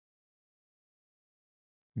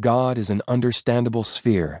God is an understandable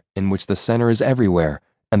sphere in which the center is everywhere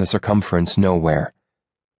and the circumference nowhere.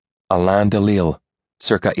 Alain de Lille,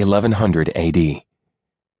 circa 1100 AD.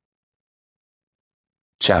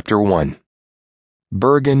 Chapter 1.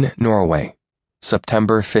 Bergen, Norway,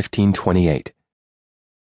 September 1528.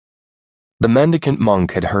 The mendicant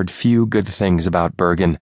monk had heard few good things about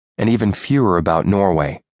Bergen, and even fewer about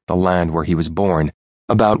Norway, the land where he was born,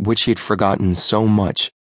 about which he had forgotten so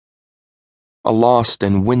much. A lost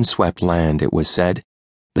and windswept land, it was said.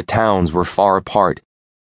 The towns were far apart,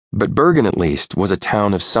 but Bergen at least was a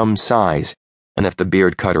town of some size, and if the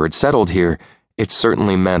beard cutter had settled here, it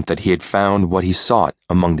certainly meant that he had found what he sought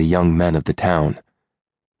among the young men of the town.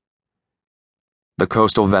 The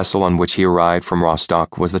coastal vessel on which he arrived from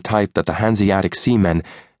Rostock was the type that the Hanseatic seamen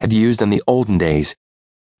had used in the olden days,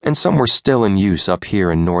 and some were still in use up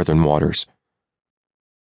here in northern waters.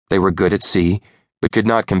 They were good at sea, but could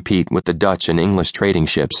not compete with the Dutch and English trading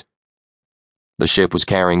ships. The ship was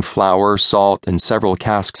carrying flour, salt, and several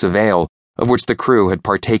casks of ale, of which the crew had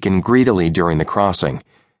partaken greedily during the crossing.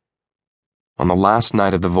 On the last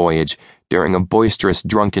night of the voyage, during a boisterous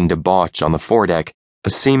drunken debauch on the foredeck,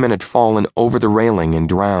 a seaman had fallen over the railing and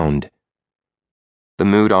drowned. The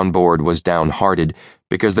mood on board was downhearted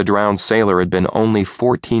because the drowned sailor had been only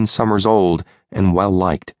 14 summers old and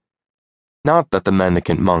well-liked. Not that the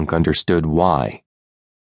mendicant monk understood why.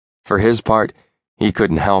 For his part, he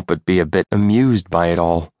couldn't help but be a bit amused by it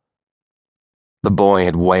all. The boy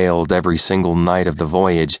had wailed every single night of the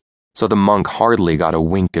voyage, so the monk hardly got a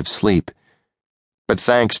wink of sleep. But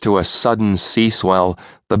thanks to a sudden sea swell,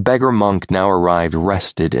 the beggar monk now arrived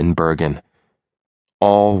rested in Bergen.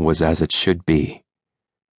 All was as it should be.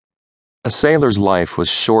 A sailor's life was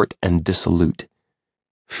short and dissolute.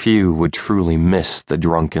 Few would truly miss the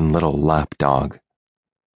drunken little lapdog.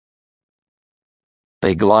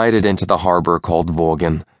 They glided into the harbor called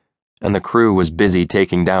Vågen, and the crew was busy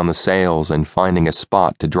taking down the sails and finding a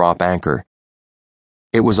spot to drop anchor.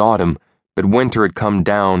 It was autumn, but winter had come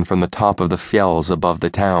down from the top of the fjells above the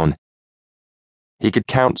town. He could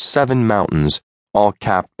count 7 mountains, all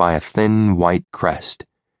capped by a thin white crest.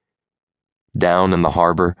 Down in the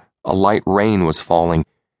harbor, a light rain was falling.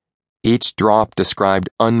 Each drop described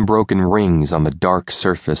unbroken rings on the dark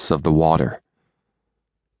surface of the water.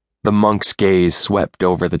 The monk's gaze swept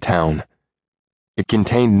over the town. It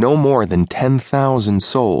contained no more than 10,000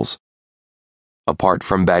 souls. Apart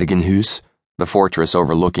from Bergenhus, the fortress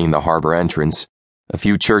overlooking the harbor entrance, a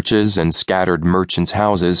few churches and scattered merchants'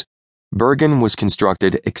 houses, Bergen was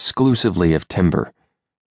constructed exclusively of timber.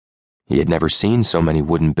 He had never seen so many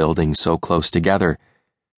wooden buildings so close together.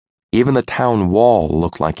 Even the town wall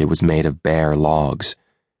looked like it was made of bare logs.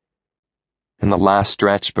 In the last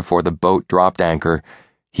stretch before the boat dropped anchor,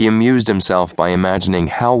 he amused himself by imagining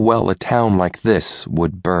how well a town like this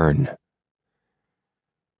would burn.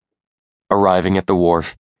 Arriving at the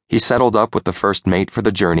wharf, he settled up with the first mate for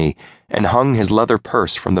the journey and hung his leather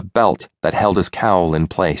purse from the belt that held his cowl in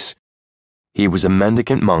place. He was a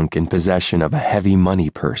mendicant monk in possession of a heavy money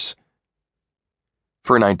purse.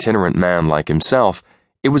 For an itinerant man like himself,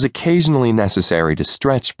 it was occasionally necessary to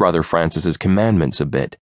stretch Brother Francis's commandments a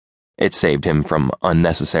bit. It saved him from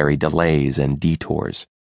unnecessary delays and detours.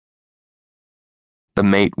 The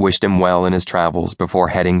mate wished him well in his travels before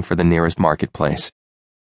heading for the nearest marketplace.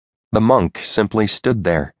 The monk simply stood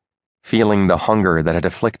there, feeling the hunger that had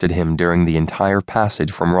afflicted him during the entire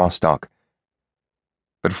passage from Rostock.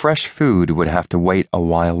 But fresh food would have to wait a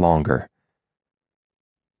while longer.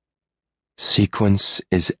 Sequence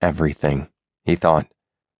is everything, he thought.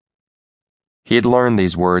 He had learned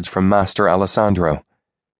these words from Master Alessandro.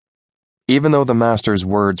 Even though the master's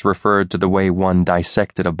words referred to the way one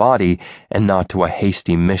dissected a body and not to a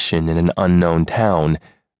hasty mission in an unknown town,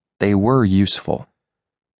 they were useful.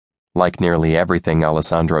 Like nearly everything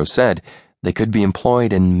Alessandro said, they could be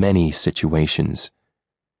employed in many situations.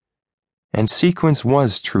 And sequence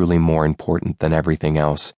was truly more important than everything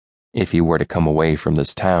else, if he were to come away from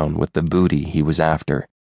this town with the booty he was after.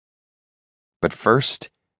 But first,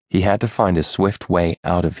 he had to find a swift way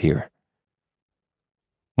out of here.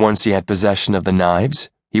 Once he had possession of the knives,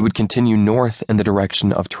 he would continue north in the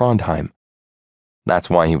direction of Trondheim. That's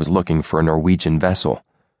why he was looking for a Norwegian vessel.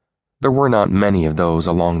 There were not many of those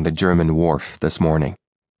along the German wharf this morning.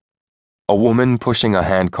 A woman pushing a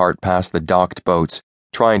handcart past the docked boats,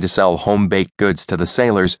 trying to sell home-baked goods to the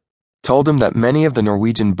sailors, told him that many of the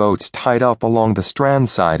Norwegian boats tied up along the strand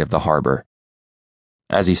side of the harbor.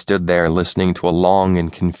 As he stood there listening to a long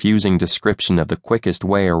and confusing description of the quickest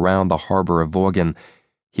way around the harbor of Vågen,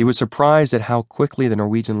 he was surprised at how quickly the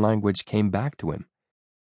Norwegian language came back to him.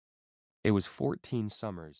 It was 14 summers.